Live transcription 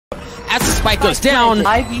as the spike goes down.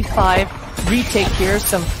 5v5 retake here.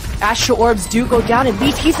 Some astral orbs do go down, and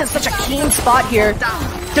Leaf, he's in such a keen spot here.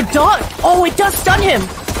 The dog, oh, it does stun him.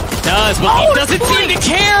 It does, but Leaf doesn't seem to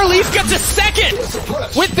care. Leaf gets a second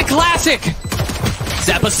with the classic.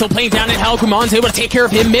 Xeppaa still playing down in hell. Gumon's able to take care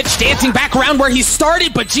of him. Mitch dancing back around where he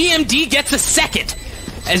started, but Gen.G gets a second.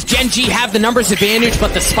 As Gen.G have the numbers advantage,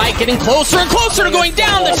 but the spike getting closer and closer to going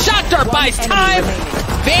down. The shot dart buys time.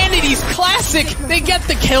 Vanity's classic. They get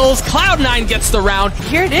the kills. Cloud9 gets the round.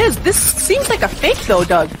 Here it is. This seems like a fake though,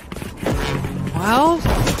 Doug. Well,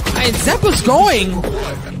 Xeppaa's going.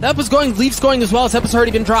 Xeppaa's going. Leaf's going as well. Xeppaa's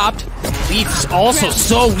already been dropped. Leaf's also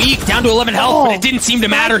so weak, down to 11 health, but it didn't seem to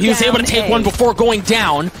matter. He was able to take one before going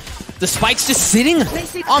down. The spike's just sitting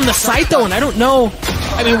on the site though, and I don't know.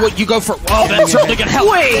 I mean, what you go for? Oh, that's certainly gonna help.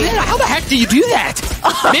 Wait, how the heck do you do that?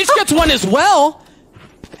 Mitch gets one as well,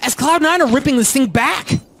 as Cloud9 are ripping this thing back.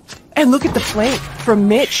 And look at the play from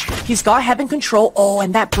Mitch. He's got heaven control. Oh,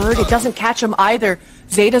 and that bird, it doesn't catch him either.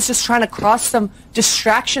 Xeta's just trying to cross some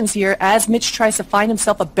distractions here as Mitch tries to find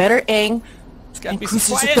himself a better aim. And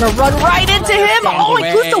koosta's just gonna run right into him. Oh,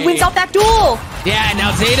 and koosta wins out that duel. Yeah,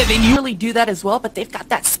 now Xeta, they usually do that as well, but they've got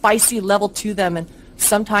that spicy level to them. And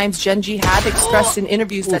sometimes Gen.G have expressed in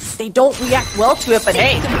interviews that they don't react well to it, but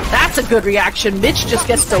hey, that's a good reaction. Mitch just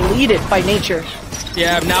gets deleted by nature.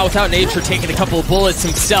 Yeah, now without nature taking a couple of bullets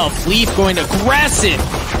himself. Leaf going aggressive.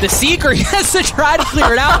 The Seeker, he has to try to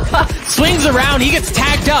clear it out. Swings around, he gets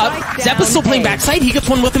tagged up. Xeppaa's still playing backside, he gets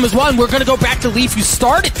one with him as well, and we're gonna go back to Leaf, who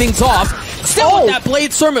started things off. Still with that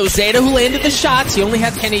Blade Storm, it was Xeta who landed the shots. He only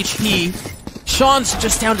had 10 HP. Shawn's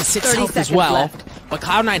just down to 6 health as well. Left. But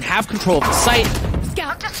Cloud9 have control of the site.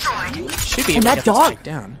 Scout destroyed. Should be able to get this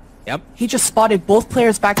takedown. Yep. He just spotted both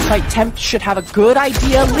players backside. Temp should have a good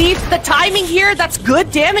idea. Leaf, the timing here, that's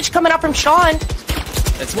good damage coming out from Shawn.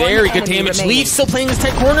 That's very good damage. Leaf still playing this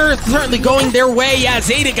tight corner. It's certainly going their way. Yeah,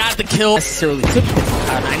 Xeta got the kill. Necessarily could be.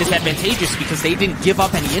 Cloud9 is advantageous because they didn't give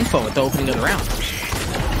up any info at the opening of the round.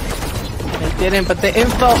 They didn't, but the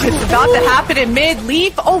info is about to happen in mid.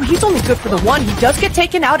 Leaf, oh, he's only good for the one. He does get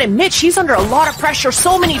taken out, and Mitch, he's under a lot of pressure.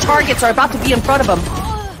 So many targets are about to be in front of him.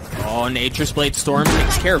 Oh, Nature's Blade Storm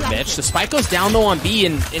takes care of Mitch. The spike goes down though on B,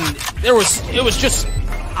 and it was just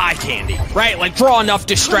eye candy, right? Like draw enough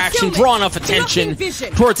distraction, draw enough attention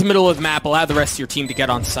towards the middle of the map, allow the rest of your team to get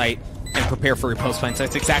on site and prepare for your post fight. So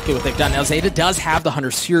that's exactly what they've done. Now Xeta does have the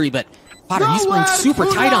Hunter's Fury, but Potter, he's playing super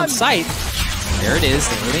tight on site. There it is,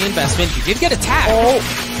 the early investment. He did get attacked.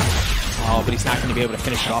 Oh, but he's not going to be able to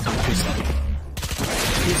finish it off in the koosta.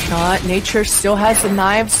 He's not. Nature still has the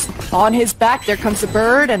knives on his back. There comes the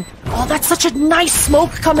bird, and oh, that's such a nice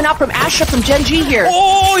smoke coming out from Asha from Gen.G here.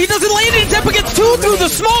 Oh, he doesn't land it. Xeppaa gets two through the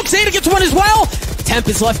smoke. Xeta gets one as well. Temp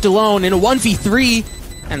is left alone in a 1v3,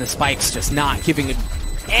 and the spike's just not giving him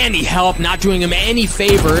any help, not doing him any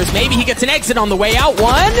favors. Maybe he gets an exit on the way out.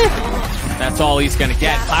 One. That's all he's gonna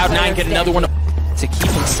get. Cloud9 get another one to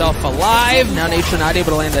keep himself alive. Now Nature not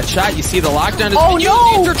able to land that shot. You see the lockdown is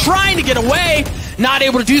Nature trying to get away. Not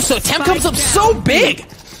able to do so. Temp comes up so big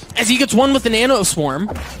as he gets one with the Nano Swarm.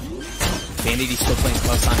 Vanity still playing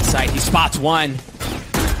close on site. He spots one.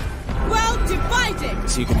 Well divided.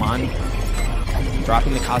 See Gumon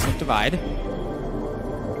dropping the Cosmic Divide.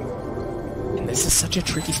 And this is such a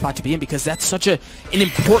tricky spot to be in because that's such an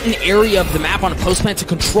important area of the map on a post plant to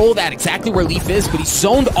control that exactly where Leaf is, but he's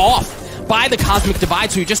zoned off by the Cosmic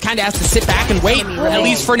Divide, so he just kind of has to sit back and wait, at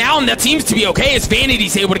least for now, and that seems to be okay as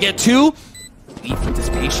Vanity's able to get two. Leaf with his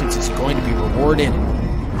patience is going to be rewarded.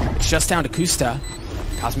 It's just down to koosta.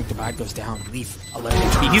 Cosmic Divide goes down. Leaf 11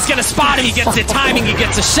 HP. He's gonna spot him. He gets the timing. He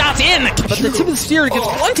gets a shot in. But the tip of the spear gets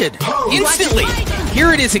blunted instantly.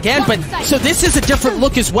 Here it is again. But so this is a different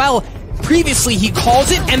look as well. Previously he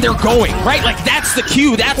calls it and they're going, right? Like that's the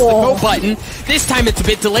cue. That's the go button. This time it's a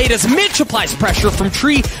bit delayed as Mitch applies pressure from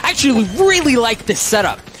Tree. Actually, we really like this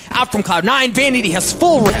setup. Out from Cloud9. Vanity has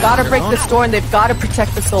full. They've got to break the store and they've got to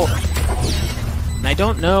protect the soul. And I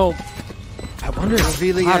don't know. I wonder if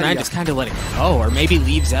Cloud9 just kind of let it go, or maybe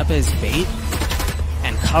leave Xeppaa as bait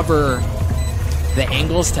and cover the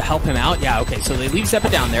angles to help him out. Yeah, okay, so they leave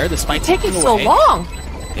Xeppaa down there. The spike's taking so long.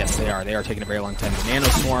 Yes, they are. They are taking a very long time. The Nano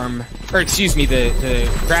Swarm, or excuse me, the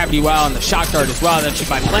Gravity Well and the Shock Dart as well. That should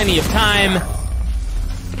buy plenty of time.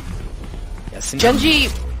 Yes, Gen.G,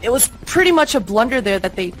 it was pretty much a blunder there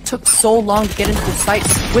that they took so long to get into the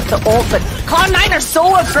sites with the ult, but Cloud9 are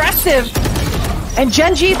so aggressive. And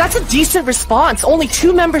Gen.G, that's a decent response. Only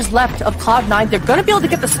 2 members left of Cloud9. They're going to be able to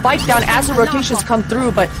get the spike down as the rotations come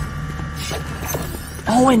through, but...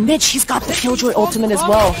 Oh, and Mitch, he's got the Killjoy ultimate as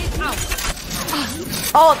well.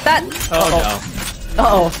 Oh, that... Oh, no.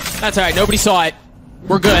 Uh-oh. That's alright. Nobody saw it.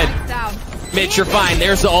 We're good. Mitch, you're fine.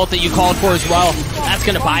 There's the ult that you called for as well. That's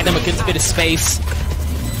going to buy them a good bit of space.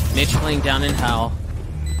 Mitch playing down in hell.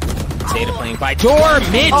 Xeta playing by door.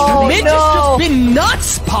 Mitch has just been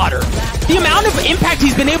nuts, Potter. The amount of impact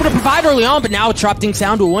he's been able to provide early on, but now it's dropped things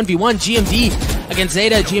down to a 1v1. GMD against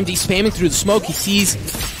Xeta. GMD spamming through the smoke. He sees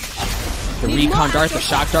the recon dart, the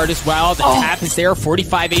shock dart as well. The tap is there,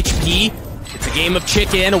 45 HP. It's a game of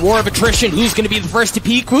chicken, a war of attrition. Who's going to be the first to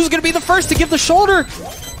peek? Who's going to be the first to give the shoulder?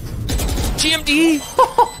 GMD.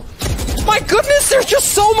 My goodness, there's just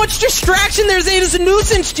so much distraction. There's Xeta's a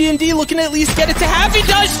nuisance. GMD looking to at least get it to half. He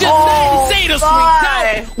does just Xeta swings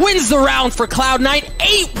out. Wins the round for Cloud9.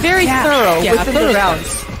 8. Very thorough within the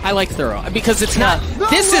rounds. I like thorough because it's not.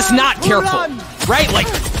 This is not careful, right? Like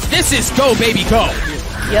this is go baby go.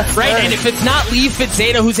 Yes, right. And if it's not Leaf, it's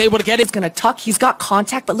Xeta who's able to get it. He's gonna tuck. He's got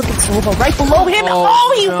contact, but look at Silva right below him.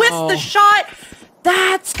 He whiffed the shot.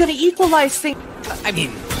 That's gonna equalize things. I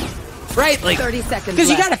mean. Right, like 30 seconds. Because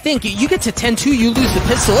you gotta think, you get to 10-2, you lose the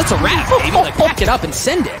pistol, it's a wrap, baby. Like, pack it up and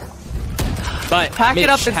send it. But pack Mitch it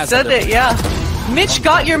up and send it, yeah. Mitch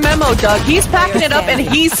got your memo, Doug. He's packing it up and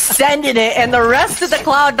he's sending it, and the rest of the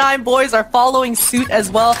Cloud9 boys are following suit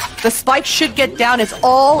as well. The spike should get down. It's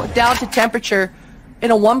all down to temperature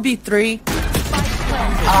in a 1v3.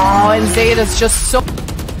 Oh, and Xeta's just so...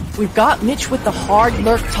 We've got Mitch with the hard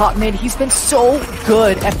lurk top mid. He's been so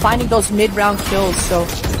good at finding those mid-round kills, so...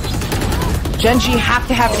 Gen.G have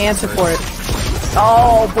to have an answer for it.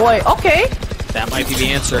 Oh boy, okay. That might be the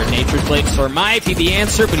answer. Nature's Blade Storm might be the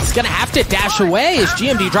answer, but he's gonna have to dash away as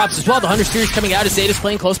GMD drops as well. The Hunter series coming out as Xeta's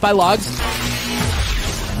playing close by logs.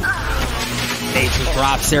 Nature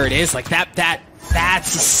drops, there it is. Like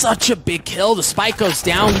that's such a big kill. The spike goes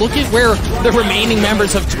down. Look at where the remaining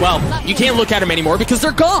members of 12. You can't look at them anymore because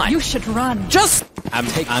they're gone. You should run. Just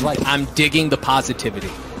I'm digging the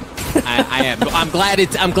positivity. I am. I'm glad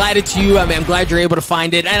it's you. I'm glad you're able to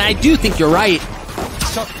find it, and I do think you're right.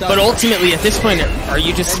 But ultimately, at this point, are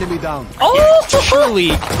you just?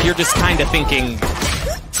 Surely you're just kind of thinking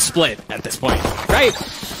split at this point, right?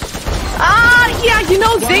 Yeah. You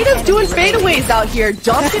know, Xeta's doing fadeaways out here,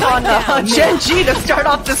 dumping on Gen.G to start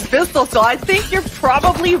off this pistol. So I think you're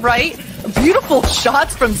probably right. Beautiful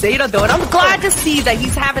shots from Xeta, though, and I'm glad to see that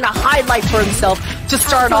he's having a highlight for himself to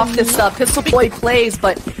start off this pistol boy plays,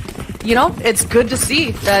 but. You know, it's good to see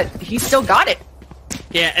that he still got it.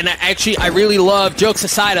 Yeah, and I really love, jokes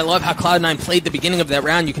aside, I love how Cloud9 played the beginning of that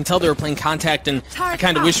round. You can tell they were playing contact, and I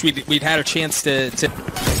kind of wish we'd had a chance to say,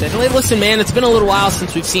 hey, listen, man, it's been a little while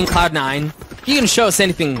since we've seen Cloud9. You can show us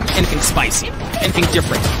anything spicy, anything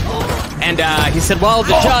different. And he said, well,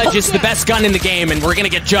 the Judge is the best gun in the game, and we're going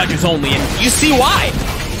to get Judges only. And you see why.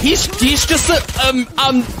 He's just a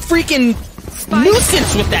freaking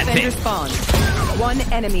nuisance with that thing. One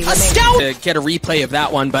enemy remains. To get a replay of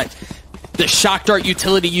that one, but the shock dart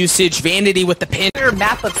utility usage, vanity with the pin.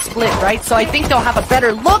 Map of split, right? So I think they'll have a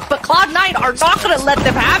better look, but Cloud9 are not going to let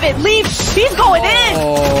them have it. Leaf, he's going in.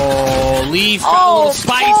 Oh, Leaf got a little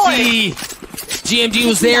spicy. GMG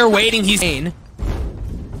was there waiting. He's in.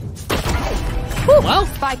 Well,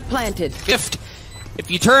 spike planted.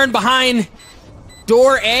 If you turn behind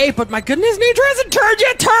door A, but my goodness, Nature hasn't turned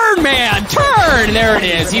yet. Turn, man, turn. There it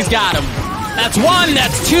is. He's got him. That's one,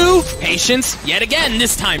 that's two. Patience, yet again,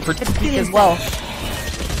 this time for as well.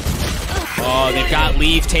 Oh, they've got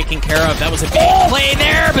Leaf taken care of. That was a big play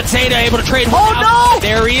there, but Xeta able to trade one out. No!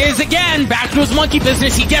 There he is again, back to his monkey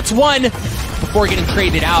business. He gets one before getting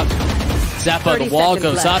traded out. Xeppaa, the wall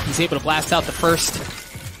goes up. He's able to blast out the first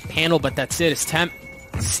panel, but that's it. His temp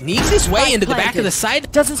sneaks his way into the back of the side.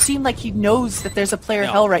 It doesn't seem like he knows that there's a player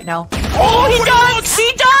hell right now. Oh, he does!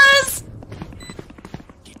 He does!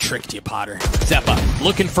 Tricked you, Potter. Xeppaa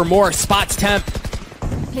looking for more spots temp.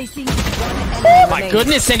 Oh my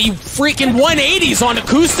goodness, and he freaking 180s on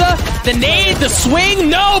koosta. The nade, the swing,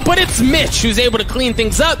 no, but it's Mitch who's able to clean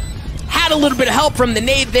things up. Had a little bit of help from the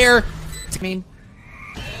nade there. I mean,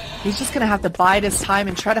 he's just gonna have to bide his time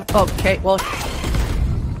and try to. Okay, well,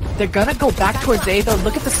 they're gonna go back towards A though.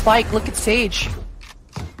 Look at the spike. Look at Sage.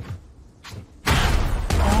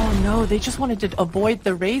 Oh no, they just wanted to avoid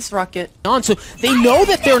the raise rocket. So they know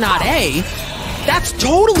that they're not A. That's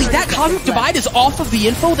totally, that cosmic divide is off of the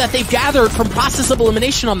info that they've gathered from process of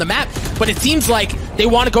elimination on the map, but it seems like they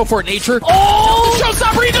want to go for it. Nature. Oh!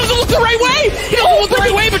 Showstopper, he doesn't look the right way! He doesn't look the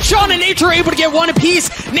right way, but Shawn and Nature are able to get one apiece.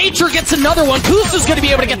 Nature gets another one. Koosta's going to be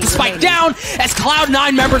able to get the spike down as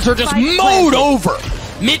Cloud9 members are just mowed over.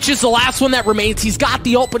 Mitch is the last one that remains. He's got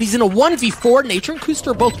the ult, but he's in a 1v4. Nature and Koosta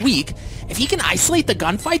are both weak. If he can isolate the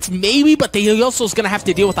gunfights, maybe, but he also is going to have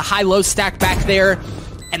to deal with a high-low stack back there.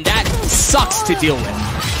 And that sucks to deal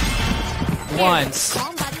with. Once.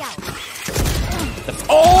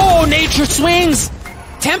 nature swings.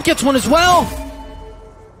 Temp gets one as well.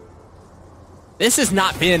 This has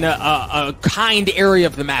not been a kind area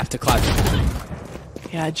of the map to Cloud9.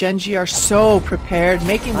 Yeah, Gen.G are so prepared,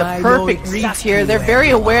 making the perfect reads here. They're very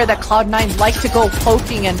aware that Cloud9 like to go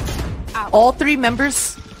poking, and all three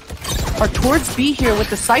members are towards B here with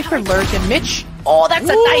the Cypher lurk, and Mitch. Oh, that's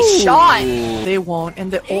a nice shot! They won't,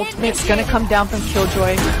 and the ultimate's gonna come down from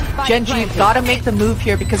Killjoy. Gen.G gotta make the move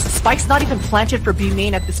here because the spike's not even planted for B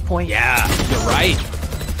main at this point. Yeah, you're right.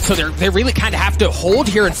 So they really kind of have to hold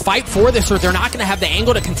here and fight for this, or they're not going to have the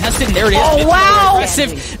angle to contest it, and there it is. Oh, wow!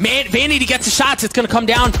 Aggressive. Man, Vanity gets the shots. It's going to come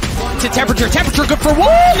down to Temperature. Temperature good for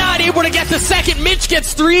one! Not able to get the second. Mitch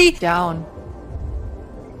gets three. Down.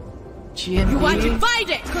 G&B.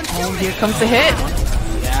 Oh, here comes the hit.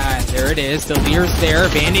 Yeah, there it is. The Lear's there.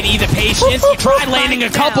 Vanity, the patience. He tried landing a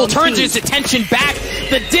couple, turns his attention back.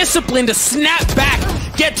 The discipline to snap back,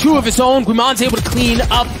 get two of his own. Guimon's able to clean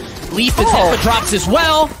up. Leaf and Xeppaa drops as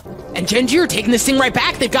well. And Gen.G are taking this thing right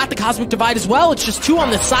back. They've got the Cosmic Divide as well. It's just two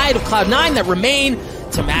on the side of Cloud9 that remain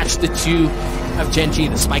to match the two of Gen.G.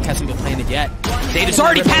 The spike hasn't been planted yet. Zeta's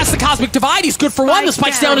already passed the Cosmic Divide. He's good for one. The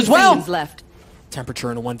spike's down as well. Temperature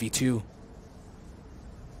in a 1v2.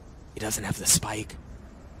 He doesn't have the spike.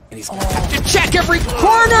 And he's gonna have to check every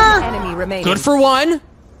corner! Good for one.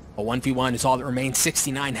 A 1v1 is all that remains.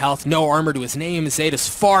 69 health. No armor to his name. Zeta's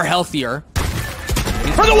far healthier.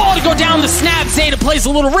 For the wall to go down the snap, Xeta plays a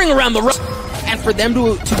little ring around the rope. And for them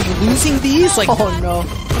to be losing these, like, oh no.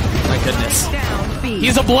 My goodness.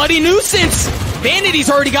 He's a bloody nuisance. Vanity's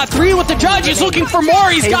already got three with the judge. He's looking for more.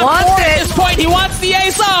 He's got four at this point. He wants the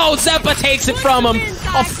ace. Oh, Xeppaa takes it from him.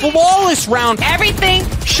 A flawless round. Everything.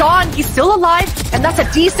 Shawn, he's still alive, and that's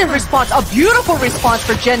a decent response. A beautiful response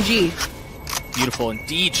for Gen.G. Beautiful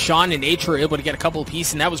indeed. Shawn and Nature were able to get a couple of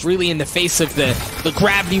pieces, and that was really in the face of the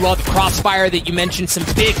gravity wall, the crossfire that you mentioned. Some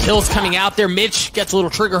big kills coming out there. Mitch gets a little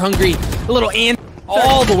trigger hungry, a little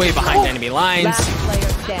all the way behind enemy lines.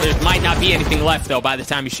 There might not be anything left, though, by the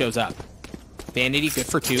time he shows up. Vanity, good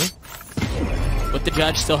for two. But the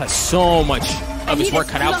judge still has so much of his work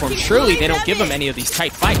cut out for him. Surely they don't give him any of these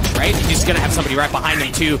tight fights, right? He's gonna have somebody right behind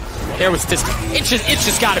him too. There was this. It's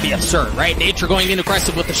just gotta be absurd, right? Nature going in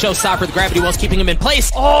aggressive with the showstopper. The gravity wall's keeping him in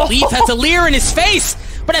place. Oh, Leaf has a leer in his face,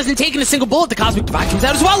 but hasn't taken a single bullet. The Cosmic Divide comes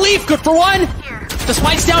out as well. Leaf, good for one. The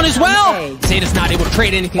spike's down as well. Zeta's not able to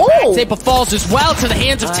trade anything back. Xeppaa falls as well to the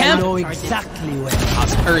hands of Temp.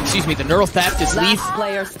 Or excuse me, the neural theft is Leaf.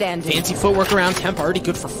 Fancy footwork around Temp, already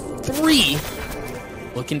good for three.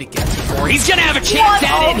 Looking to get four. He's gonna have a chance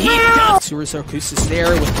at it. He does. Koosta's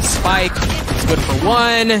there with the spike. He's good for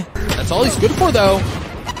one. That's all he's good for, though.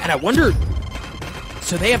 And I wonder.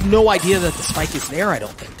 So they have no idea that the spike is there, I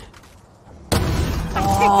don't think.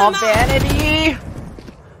 Oh, Vanity.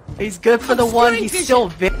 He's good for the one. He's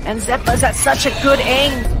still and Xeppaa's at such a good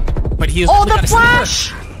aim. But he has only got a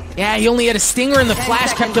flash. Yeah, he only had a stinger, and the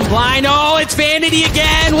flash kept him blind. Oh, it's Vanity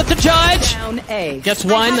again with the judge. Gets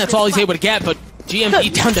one. That's all he's able to get. But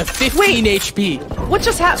GMB down to 15 HP. What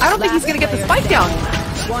just happened? I don't think he's gonna get the spike down.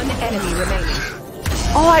 One enemy remaining.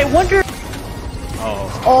 Oh, I wonder.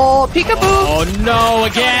 Oh, peekaboo. Oh no,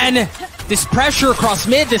 again. This pressure across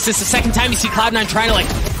mid. This is the second time you see Cloud9 trying to, like,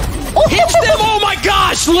 hitch them. Oh my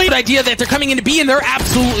gosh. The idea that they're coming into B, and they're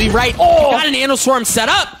absolutely right. Got an Nanoswarm set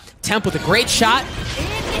up. Temp with a great shot.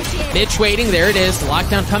 Mitch waiting. There it is. The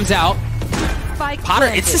lockdown comes out. Potter,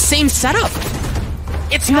 it's the same setup.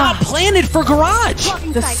 It's not planted for Garage.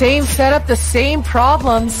 The same setup, the same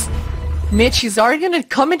problems. Mitch, he's already going to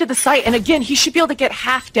come into the site, and again, he should be able to get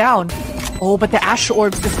half down. Oh, but the Astral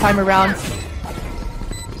Orbs this time around.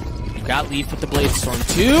 You've got Leaf with the Blade Storm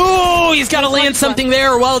too. He's got to land something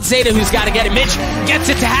there. Well, it's Xeta who's got to get it. Mitch gets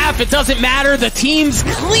it to half. It doesn't matter. The team's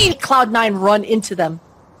clean. Cloud9 run into them.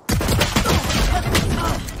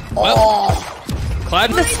 Well,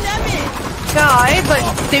 Cloud9 guy,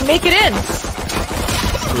 but they make it in.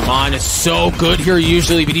 Guimon is so good here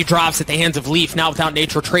usually, but he drops at the hands of Leaf. Now without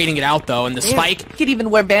Nature trading it out, though. And the spike. He could even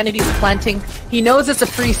where Vanity's planting. He knows it's a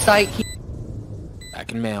free site.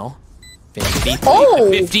 Back in mail. Vanity.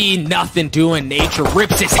 50, nothing doing. Nature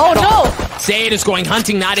rips his head off. No! Xeta's going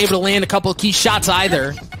hunting, not able to land a couple of key shots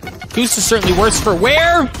either. Koosta's certainly worse for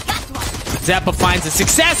wear. Xeppaa finds a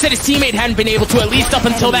success that his teammate hadn't been able to, at least up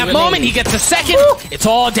until that moment. He gets a second. It's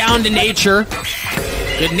all down to Nature.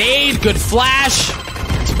 Good nade, good flash.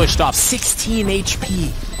 He's pushed off 16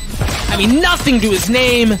 HP. I mean, nothing to his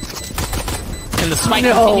name. And the spike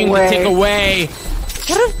continuing to tick away.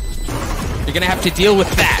 You're going to have to deal with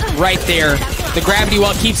that right there. The gravity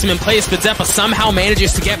wall keeps him in place, but Xeppaa somehow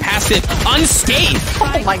manages to get past it unscathed.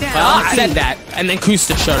 Oh my god. Well, I said that, and then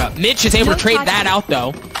Koosta showed up. Mitch is able to trade that out,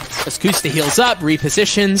 though. As Koosta heals up,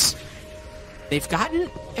 repositions. They've gotten,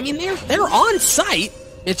 I mean, they're on site.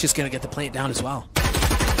 Mitch is going to get the plant down as well.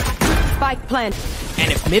 Spike plant.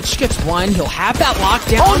 And if Mitch gets one, he'll have that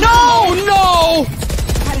lockdown. Oh, no!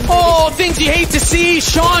 Oh, things you hate to see.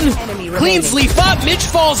 Shawn cleans Leaf up. Mitch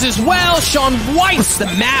falls as well. Shawn wipes the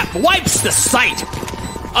map, wipes the sight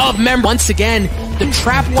of member. Once again, the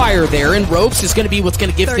trap wire there in ropes is going to be what's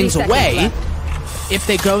going to give things away if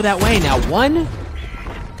they go that way. Now, one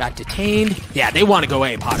got detained. Yeah, they want to go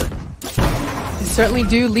A, Potter. They certainly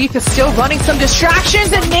do. Leaf is still running some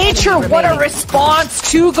distractions in nature. What a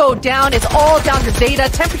response to go down. It's all down to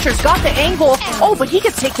xeta. Temperature's got the angle. Oh, but he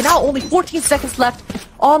gets taken out. Only 14 seconds left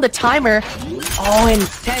on the timer. Oh, in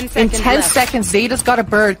 10 seconds, xeta's got a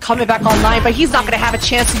bird coming back online, but he's not going to have a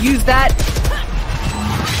chance to use that.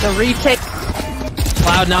 The retake.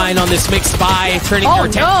 Cloud9 on this mixed buy, turning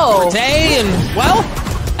towards A, and, well,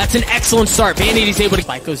 that's an excellent start. Vanity's able to...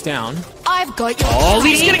 Spike goes down. I've got you. Oh,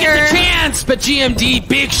 he's going to get the chance, but GMD,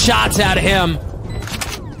 big shots out of him.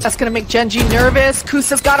 That's going to make Gen.G nervous.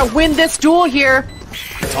 Koosta's got to win this duel here.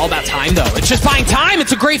 It's all about time, though. It's just buying time.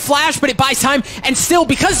 It's a great flash, but it buys time. And still,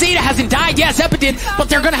 because xeta hasn't died, yes, Xeppaa did, but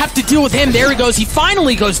they're going to have to deal with him. There he goes. He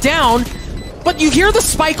finally goes down. But you hear the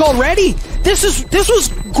spike already. This was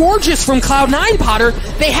gorgeous from Cloud9, Potter.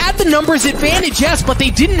 They had the numbers advantage, yes, but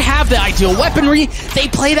they didn't have the ideal weaponry. They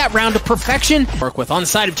play that round to perfection. Work with on the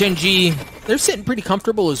side of Gen.G. They're sitting pretty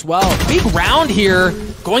comfortable as well. Big round here,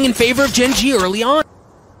 going in favor of Gen.G early on.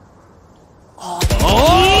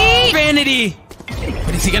 Oh, Vanity.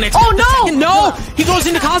 But is he gonna accept the second? No! He goes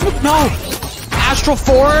into Cosmic? No! Astral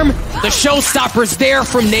Form, the showstopper's there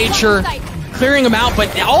from nature, clearing him out,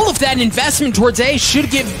 but all of that investment towards A should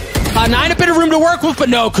give Cloud9 a bit of room to work with, but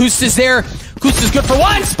no, Koosta's there. Koosta's good for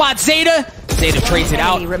one, spot xeta. Xeta trades it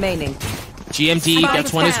out. GMD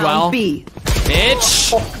gets one as well.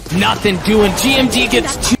 Mitch, nothing doing. GMD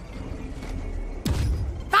gets two.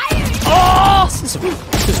 Oh! This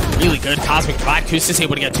is really good. Cosmic Divide. Koosta's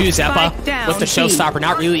able to get two. Xeppaa with the showstopper,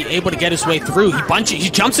 not really able to get his way through. He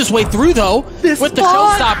jumps his way through, though, with the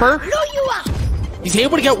showstopper. He's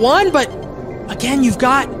able to get one, but again, you've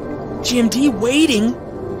got GMD waiting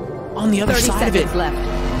on the other side of it.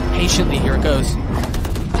 Patiently, here it goes.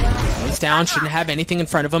 Goes down, shouldn't have anything in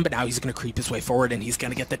front of him, but now he's going to creep his way forward, and he's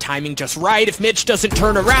going to get the timing just right. If Mitch doesn't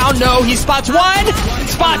turn around, no, he spots one,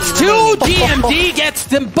 spots two, GMD gets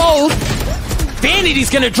them both. Vanity's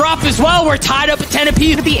going to drop as well. We're tied up at 10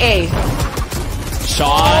 apiece. To be A.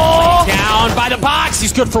 Shawn down by the box.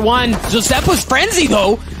 He's good for one. Xeppaa's frenzy,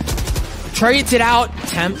 though. Trades it out.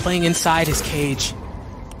 Temp playing inside his cage.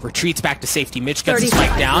 Retreats back to safety. Mitch gets his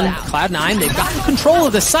spike down. Cloud9, they've got control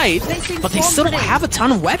of the site, but they still don't have a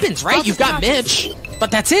ton of weapons, right? You've got Mitch, but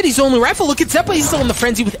that's it. He's the only rifle. Look at Xeppaa. He's still in the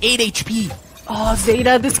frenzy with 8 HP. Oh,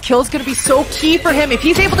 xeta, this kill's going to be so key for him. If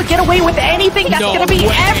he's able to get away with anything, that's going to be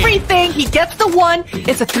everything. He gets the one.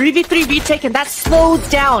 It's a 3v3 retake, and that slows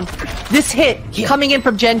down this hit coming in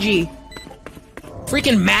from Gen.G.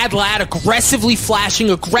 Freaking Mad Lad aggressively flashing,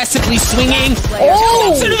 aggressively swinging.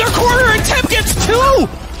 Oh! Into their corner, and Temp gets two!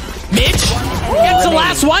 Mitch gets the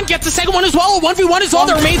last one, gets the second one as well. A 1v1 as well.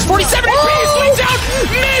 There remains 47 HP. Swings out.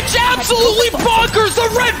 Mitch absolutely bonkers the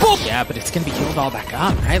Red Bull. Yeah, but it's going to be healed all back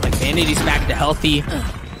up, right? Like, Vanity's back to healthy.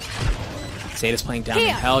 Xeta's playing down in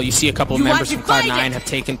hell. You see a couple of members from Cloud9 have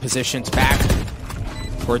taken positions back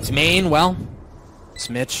towards main. Well, it's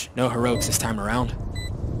Mitch. No heroics this time around.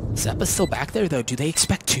 Xeppaa's still back there, though. Do they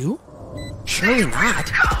expect two? Surely not.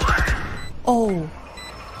 Oh.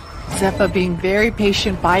 Xeppaa being very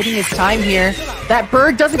patient, biding his time here. That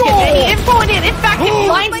bird doesn't get any info in it. In fact, it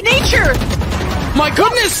blinds nature. My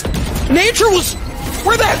goodness! Nature was...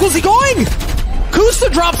 Where the heck was he going? Koosta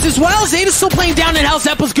drops as well. Xeta's still playing down in hell.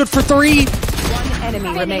 Xeppaa's good for 3. One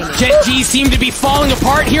enemy remaining. Gen.G seem to be falling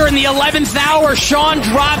apart here in the 11th hour. Shawn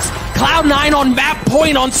drops. Cloud9 on map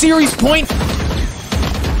point, on series point.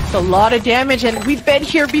 A lot of damage, and we've been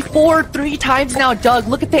here before 3 times now, Doug.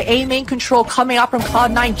 Look at the A main control coming out from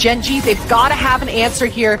Cloud9. Gen.G, they've got to have an answer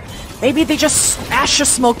here. Maybe they just smash or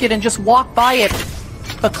smoke it and just walk by it.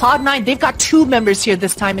 But Cloud9, they've got 2 members here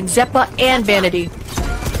this time, in Xeppaa and Vanity.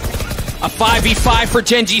 A 5v5 for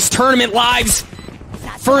Gen.G's tournament lives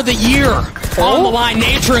for the year. On the line,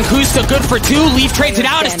 Nature and Koosta good for 2. Leaf trades it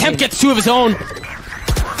out as Temp gets 2 of his own.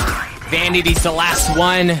 Vanity's the last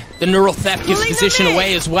one. The neural theft gives position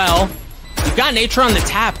away as well. You've got Nature on the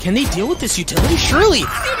tap. Can they deal with this utility? Surely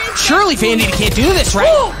Vanity can't do this,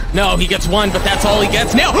 right? No, he gets 1, but that's all he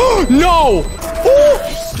gets now. No!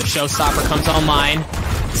 The showstopper comes online.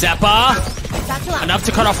 Xeppaa Enough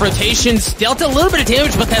to cut off rotations. Dealt a little bit of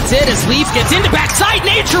damage, but that's it as Leaf gets into backside.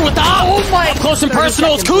 Nature with the up close and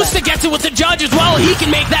personal. Koosta gets it with the judge as well. He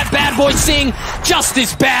can make that bad boy sing just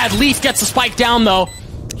as bad. Leaf gets the spike down though.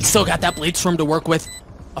 He's still got that blade storm to work with.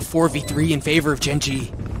 A 4v3 in favor of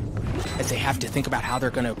Gen.G. As they have to think about how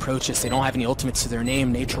they're going to approach this. They don't have any ultimates to their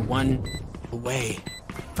name. Nature one away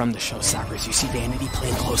from the showstoppers. You see Vanity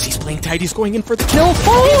playing close. He's playing tight. He's going in for the kill.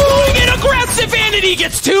 Oh, he's going in aggressive. Vanity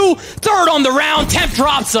gets two. Third on the round. Temp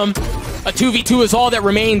drops him. A 2v2 is all that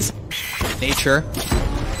remains. Nature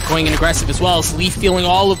going in aggressive as well. As Leaf feeling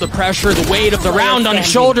all of the pressure, the weight of the round on his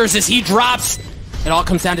shoulders as he drops. It all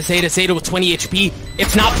comes down to Xeta. Xeta with 20 HP.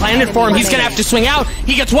 It's not planted for him. He's going to have to swing out.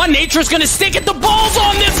 He gets one. Nature's going to stick it. The ball's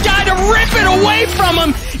on this guy to rip it away from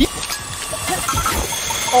him.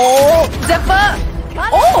 Oh, Xeppaa.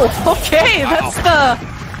 Oh, okay. Wow. That's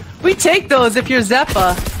the... We take those if you're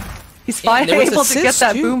Xeppaa. He's finally able to get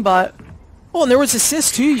that boom bot. Well, and there was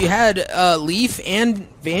assist too. You had Leaf and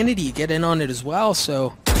Vanity get in on it as well,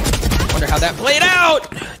 so... Wonder how that played out.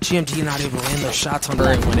 GMG not able to land those shots on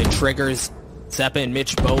her when it triggers. Xeppaa and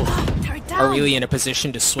Mitch both are really in a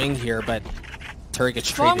position to swing here, but Turret gets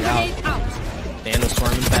traded out.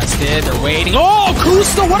 Vandalstorm invested. They're waiting. Oh,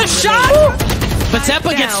 Koosta, what a shot! But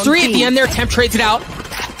Xeppaa gets 3 at the end there. Temp trades it out.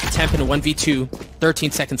 Temp in a 1v2.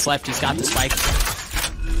 13 seconds left. He's got the spike.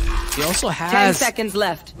 He also has 10 seconds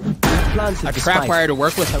left. A trap wire to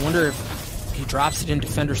work with. I wonder if he drops it in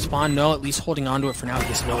defender spawn. No, at least holding on to it for now. He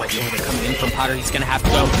has no idea where they're coming in from Potter. He's going to have to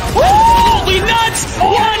go. Holy nuts!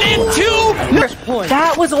 1 and 2!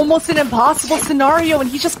 That was almost an impossible scenario, and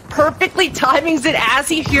he just perfectly timings it as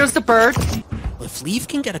he hears the bird. If Leaf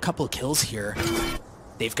can get a couple of kills here,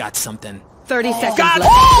 they've got something. 30 seconds left.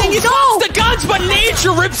 Oh, he stops the guns, but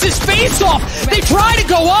Nature rips his face off. They try to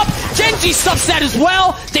go up. Gen.G stuffs that as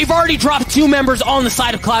well. They've already dropped 2 members on the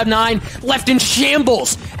side of Cloud9, left in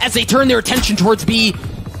shambles as they turn their attention towards B.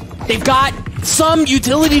 They've got some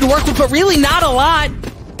utility to work with, but really not a lot.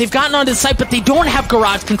 They've gotten onto the site, but they don't have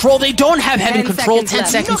garage control. They don't have heaven control. 10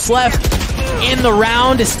 seconds left in the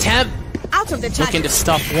round as Temp looking to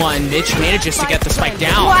stuff one. Mitch manages to get the spike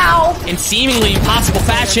down. Wow. In seemingly impossible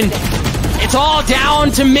fashion. It's all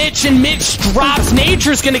down to Mitch, and Mitch drops.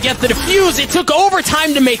 Nature's gonna get the defuse. It took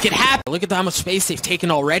overtime to make it happen. Look at how much space they've taken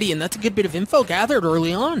already, and that's a good bit of info gathered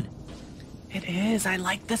early on. It is. I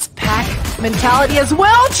like this pack mentality as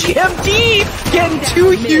well. GMG getting 2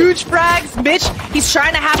 huge frags. Mitch, he's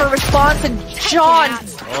trying to have a response, and Shawn,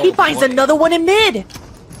 he finds another one in mid.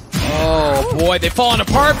 Oh boy, they've fallen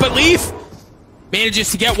apart, but Leaf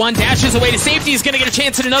manages to get one, dashes away to safety. He's going to get a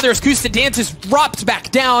chance at another as Koosta dances, drops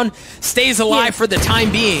back down, stays alive for the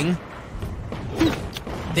time being.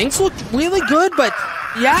 Things look really good, but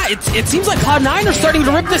yeah, it seems like Cloud9 are starting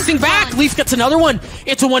to rip this thing back. Leaf gets another one.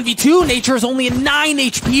 It's a 1v2. Nature is only a 9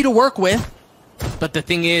 HP to work with. But the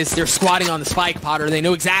thing is, they're squatting on the spike, Potter. They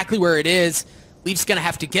know exactly where it is. Leaf's going to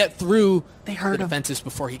have to get through the defenses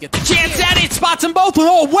before he gets the chance at it. Spots them both.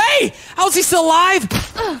 Oh, way! How's he still alive?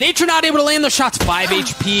 Nature not able to land those shots. 5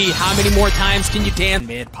 HP. How many more times can you dance?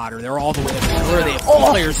 Mid, Potter. They're all the way up there. They have 2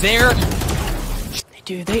 players there.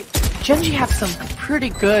 They Gen.G have some pretty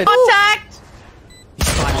good contact. He's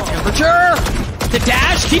climbing temperature. The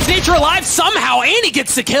dash keeps Nature alive somehow, and he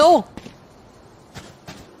gets the kill.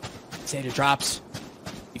 Xeta drops.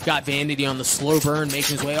 You've got Vanity on the slow burn,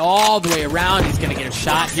 making his way all the way around. He's going to get a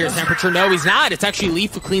shot here. Temperature, no, he's not. It's actually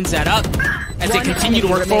Leaf who cleans that up as they continue to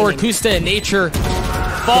work forward. Koosta and Nature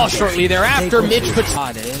fall shortly thereafter. Mitch puts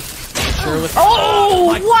Nature with...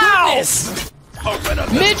 Oh, wow!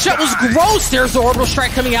 Goodness. Mitch, that was gross. There's the orbital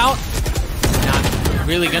strike coming out. Not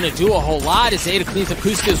really going to do a whole lot as Xeta cleans up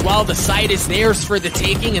Koosta as well. The site is theirs for the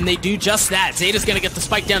taking, and they do just that. Xeta's going to get the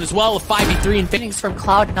spike down as well with 5v3 and things from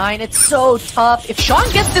Cloud9. It's so tough. If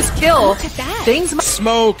Shawn gets this kill, things might...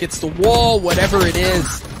 Smoke, it's the wall, whatever it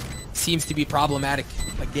is, seems to be problematic.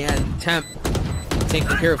 Again, Temp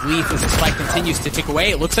taking care of Leaf as the spike continues to tick away.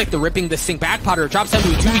 It looks like they're ripping this thing back. Potter drops down to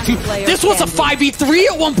a 2v2. This was a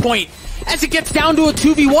 5v3 at one point, as it gets down to a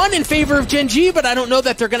 2v1 in favor of Gen.G, but I don't know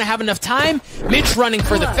that they're going to have enough time. Mitch running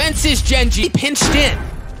for the fences. Gen.G pinched in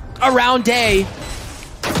around A.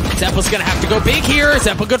 Xeppaa's going to have to go big here.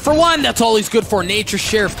 Xeppaa good for 1. That's all he's good for. Nature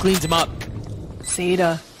Sheriff cleans him up.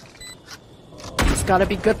 Xeta. He's got to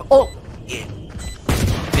be good. Oh!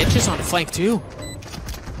 Mitch is on the flank too.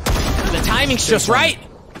 The timing's just right.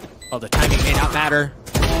 Oh, the timing may not matter.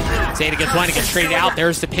 Xeta gets one, it gets traded out.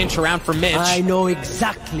 There's the pinch around for Mitch. I know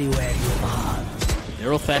exactly where you are.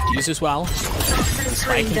 Neural theft used as well. The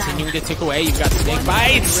spike continuing to tick away. You've got snake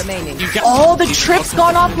bites. You've got the trip's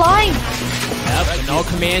gone offline. Yep, the null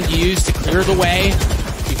command used to clear the way.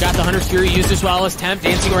 You've got the Hunter's Fury used as well as Temp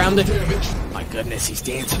dancing around the... My goodness, he's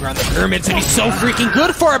dancing around the pyramids and he's so freaking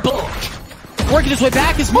good for it. But working his way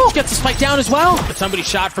back as Mitch gets the spike down as well. But somebody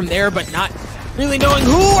shot from there, but not really knowing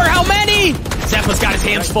who or how many. Xeppaa's got his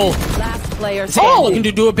hands full. Last player. Looking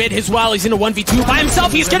to do a bit as well. He's in a 1v2 by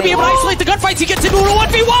himself. He's going to be able to isolate the gunfights. He gets into a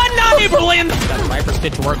 1v1. Not able to land. Got a Viper's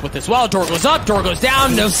Pit to work with as well. Door goes up. Door goes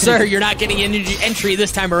down. No, sir. You're not getting entry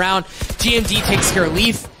this time around. GMD takes care of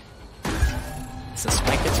Leaf. As the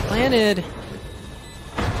spike gets planted.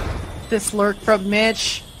 This lurk from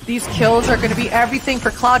Mitch. These kills are going to be everything for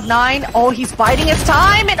Cloud9. Oh, he's biding his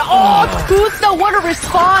time, and koosta, what a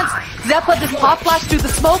response! Xeppaa just pop flash through the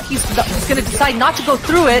smoke. He's going to decide not to go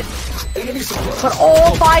through it. But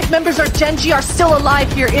all 5 members of Gen.G are still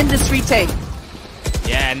alive here in this retake.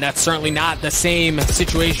 Yeah, and that's certainly not the same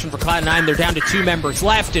situation for Cloud9. They're down to 2 members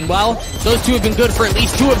left, and well, those 2 have been good for at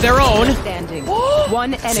least 2 of their own. Standing.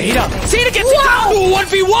 One enemy. Xeta gets it down to a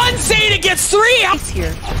 1v1. Xeta gets 3. He's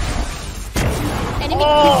here.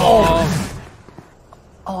 Oh,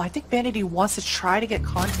 I think Vanity wants to try to get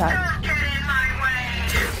contact.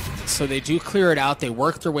 So they do clear it out. They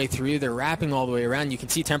work their way through. They're wrapping all the way around. You can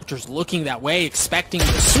see Temperature's looking that way, expecting the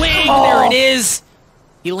swing. There it is.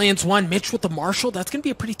 He lands one. Mitch with the Marshall. That's going to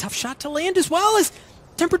be a pretty tough shot to land as well as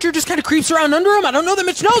Temperature just kind of creeps around under him. I don't know that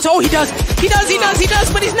Mitch knows. Oh, he does. He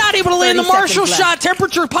does, but he's not able to land the Marshall shot.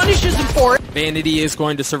 Temperature punishes him for it. Vanity is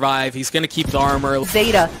going to survive. He's going to keep the armor.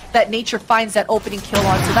 Xeta, that Nature finds that opening kill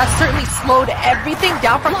on, so that certainly slowed everything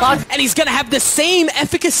down from Cloud. And he's going to have the same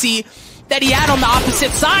efficacy that he had on the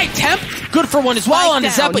opposite side. Temp, good for one as well on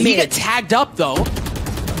his Xeppaa. He gets tagged up, though.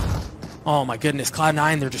 Oh, my goodness.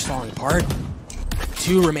 Cloud9, they're just falling apart.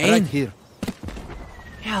 2 remain. Right here.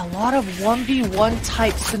 Yeah, a lot of 1v1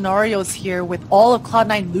 type scenarios here with all of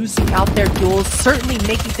Cloud9 losing out their duels, certainly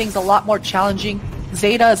making things a lot more challenging.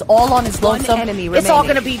 Xeta is all on his lonesome. It's all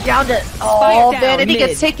going to be down to... Oh, Vanity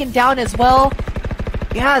gets taken down as well.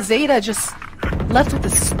 Yeah, Xeta just left with the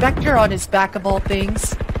Spectre on his back of all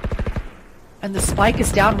things. And the spike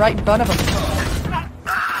is down right in front of him.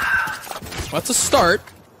 That's a start.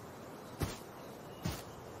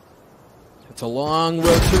 It's a long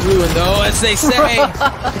road to ruin, though, as they say.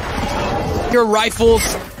 Your rifles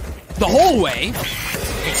the whole way,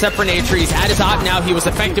 except for Nature. He's had his op now. He was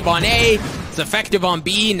effective on A. He's effective on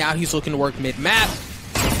B. Now he's looking to work mid-map.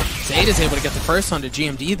 Xeta's able to get the first onto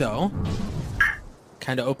GMD, though.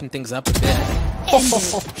 Kind of open things up a bit.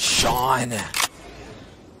 Shawn.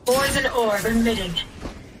 Poison orb emitting.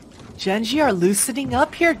 Gen.G are loosening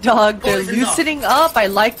up here, dog. They're loosening up. I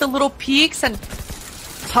like the little peeks and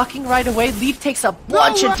tucking right away. Leaf takes a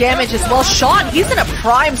bunch of damage as well. Shawn, he's in a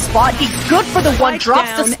prime spot. He's good for the one.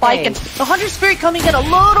 Drops the spike, and the Hunter's Fury coming in a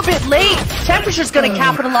little bit late. Temperature's going to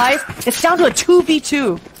capitalize. It's down to a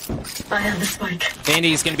 2v2. I have the spike.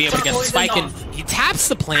 Vanity's going to be able to get the spike, and he taps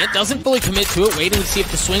the plant. Doesn't fully commit to it. Waiting to see if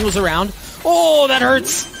the swing was around. Oh, that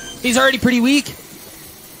hurts. He's already pretty weak.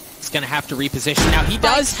 He's going to have to reposition. Now, he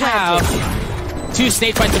does have 2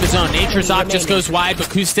 snake bites of his own. Nature's op just goes wide, but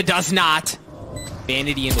Koosta does not.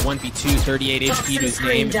 Vanity in the 1v2, 38 HP to his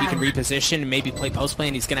name. If he can reposition and maybe play post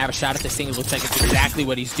play, he's going to have a shot at this thing. It looks like it's exactly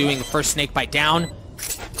what he's doing. The first snake bite down.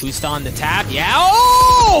 Koosta on the tap. Yeah.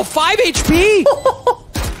 Oh! 5 HP!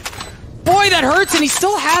 Boy, that hurts, and he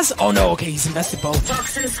still has... Oh, no. Okay, he's invested both.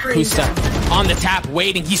 Koosta on the tap,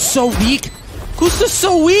 waiting. He's so weak. Koosta's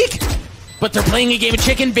so weak! But they're playing a game of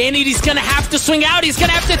chicken. Vanity's gonna have to swing out. He's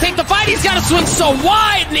gonna have to take the fight. He's gotta swing so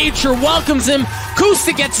wide. Nature welcomes him.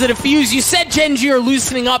 Koosta gets the defuse. You said Gen.G are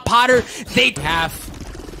loosening up, Potter. They have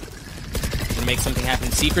to make something happen.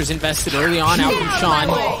 Seeker's invested early on out from Shawn.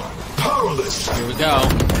 Here we go.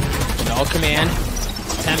 No command.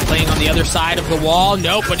 Temp playing on the other side of the wall.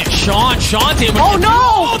 Nope, but it's Shawn. Shawn's able to... Oh, no!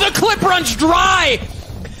 Oh, the clip runs dry!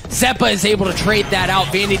 Xeppaa is able to trade that out.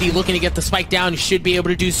 Vanity looking to get the spike down. He should be able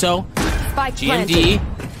to do so. GMD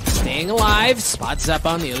staying alive. Spots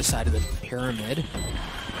Xeppaa on the other side of the pyramid.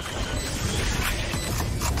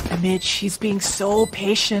 Mitch, he's being so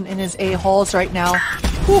patient in his A-halls right now.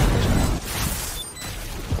 Whew.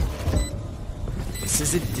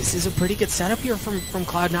 This is a pretty good setup here from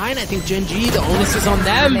Cloud9. I think Gen.G, the onus is on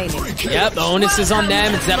them. Yep, the onus is on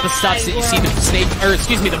them. And Xeppaa stops it. You see the snake, or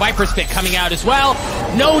excuse me, the Viper's Pit coming out as well.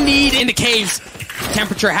 No need into caves.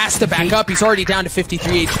 Temperature has to back up. He's already down to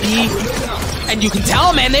 53 HP. And you can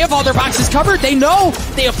tell, man, they have all their boxes covered. They know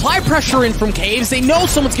they apply pressure in from caves. They know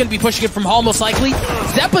someone's going to be pushing it from hall, most likely.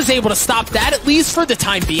 Xeppaa's able to stop that, at least for the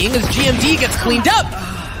time being, as GMD gets cleaned up.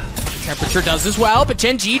 Temperature does as well, but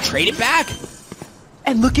Gen.G trade it back.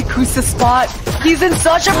 And look at Koosta's spot. He's in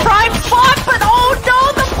such a prime spot, but oh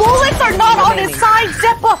no, the bullets are not on his side.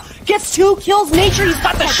 Xeppaa gets 2 kills. Nature, he's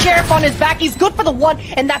got the sheriff on his back. He's good for the 1,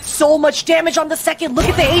 and that's so much damage on the second. Look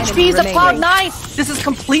at the HPs of Cloud9. This is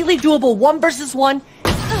completely doable. 1 versus 1.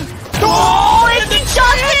 Oh, and he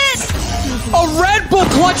does it! A Red Bull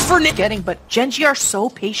clutch for Nick. But Gen.G are so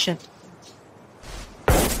patient.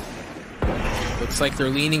 Looks like they're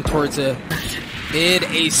leaning towards a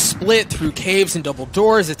a split through caves and double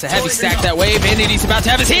doors. It's a heavy stack that way. Vanity's about to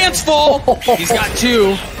have his hands full. He's got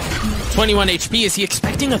 2. 21 HP. Is he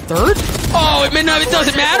expecting a 3rd? Oh, it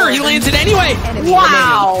doesn't matter. He lands it anyway.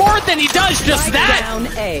 Wow. 4th, and he does just that. Down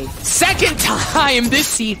A. Second time this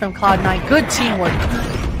C from Cloud9. Good teamwork.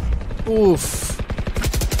 Oof.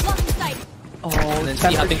 Oh, And then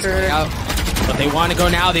see how things play out. But they want to go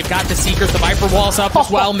now. They've got the Seekers. The Viper wall's up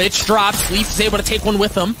as well. Mitch drops. Leaf is able to take one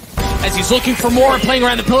with him as he's looking for more, playing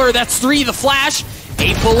around the pillar. That's 3. The flash.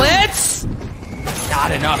 8 bullets.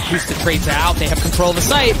 Not enough. Koosta trades out. They have control of the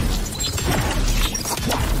site.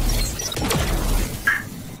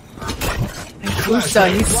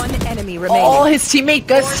 Koosta, he's... One enemy remaining. Oh, his teammate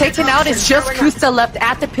gets taken out. It's just Koosta left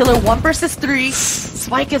at the pillar. 1 versus 3.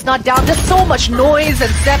 Spike is not down. There's so much noise,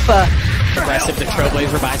 and Xeppaa. Aggressive, the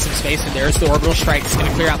Trailblazer buys some space, and there's the orbital strike. It's going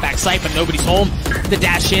to clear out back sight, but nobody's home. The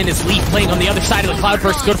dash in is Leaf playing on the other side of the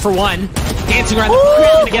Cloudburst, good for 1. Dancing around the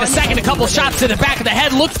going to get a second, a couple shots to the back of the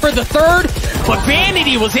head, looked for the 3rd, but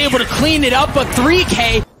Vanity was able to clean it up, but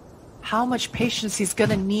 3K. How much patience he's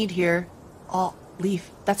gonna need here. Oh, Leaf,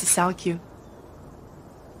 that's a sound cue.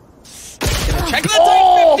 Check the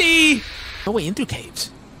 350! No way in through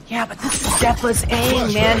caves. Yeah, but this is Xeppaa's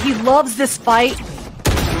aim, man. He loves this fight.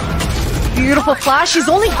 Beautiful flash. He's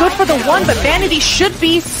only good for the 1, but Vanity should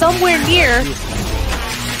be somewhere near.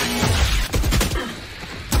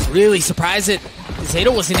 Really surprised that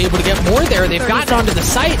xeta wasn't able to get more there. They've gotten onto the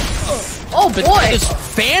site. Oh, But boy. this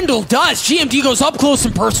Vandal does. GMD goes up close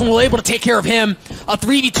and personal, able to take care of him. A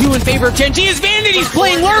 3v2 in favor of Gen.G as Vanity's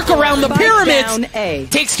playing lurk around the pyramids. Down A.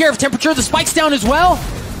 Takes care of temperature. The spike's down as well.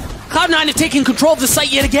 Cloud9 is taking control of the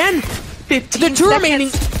site yet again. 15 The 2 remaining...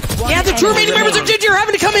 Yeah, the 2 remaining members of Gen.G are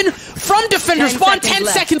having to come in from defender 10 spawn. seconds 10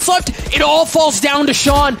 left. seconds left. It all falls down to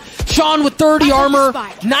Shawn. Shawn with 30 armor,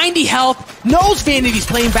 90 health. Knows Vanity's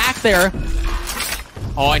playing back there.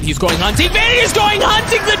 Oh, and he's going hunting. Vanity's going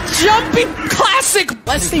hunting. The jumping classic.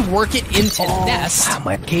 Unless they work it into nest.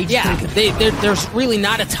 Yeah, there's really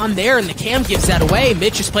not a ton there, and the cam gives that away.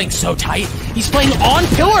 Mitch is playing so tight. He's playing on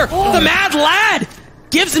pillar. The mad lad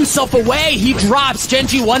gives himself away. He drops.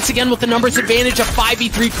 Gen.G once again with the numbers advantage of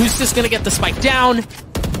 5v3. Koosta's gonna get the spike down.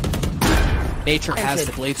 Nature has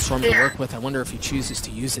the Blade Storm to work with. I wonder if he chooses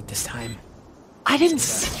to use it this time. I didn't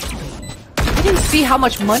see how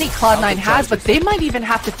much money Cloud9 has, but they might even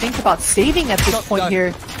have to think about saving at this point here.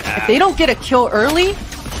 If they don't get a kill early...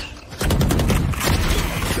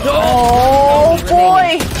 Oh,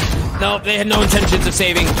 boy! No, they had no intentions of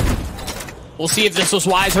saving. We'll see if this was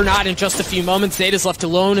wise or not in just a few moments. Xeta's left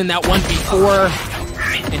alone in that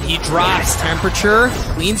 1v4. And he drops temperature,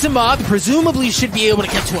 cleans him up, presumably should be able to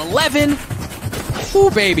get to 11. Ooh,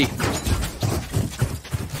 baby.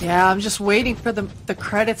 Yeah, I'm just waiting for the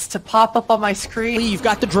credits to pop up on my screen. You've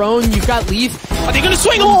got the drone, you've got Leaf. Are they gonna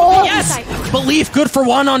swing him? Oh, Yes! But Leaf, good for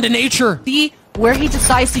 1 onto Nature. See where he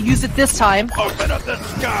decides to use it this time. Open up the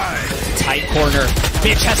sky! Tight corner.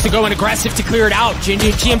 Mitch has to go in aggressive to clear it out.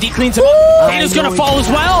 GMD cleans him up. Xeta's gonna fall as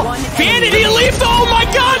well. Vanity and Leaf, oh my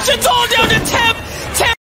gosh, it's all down to 10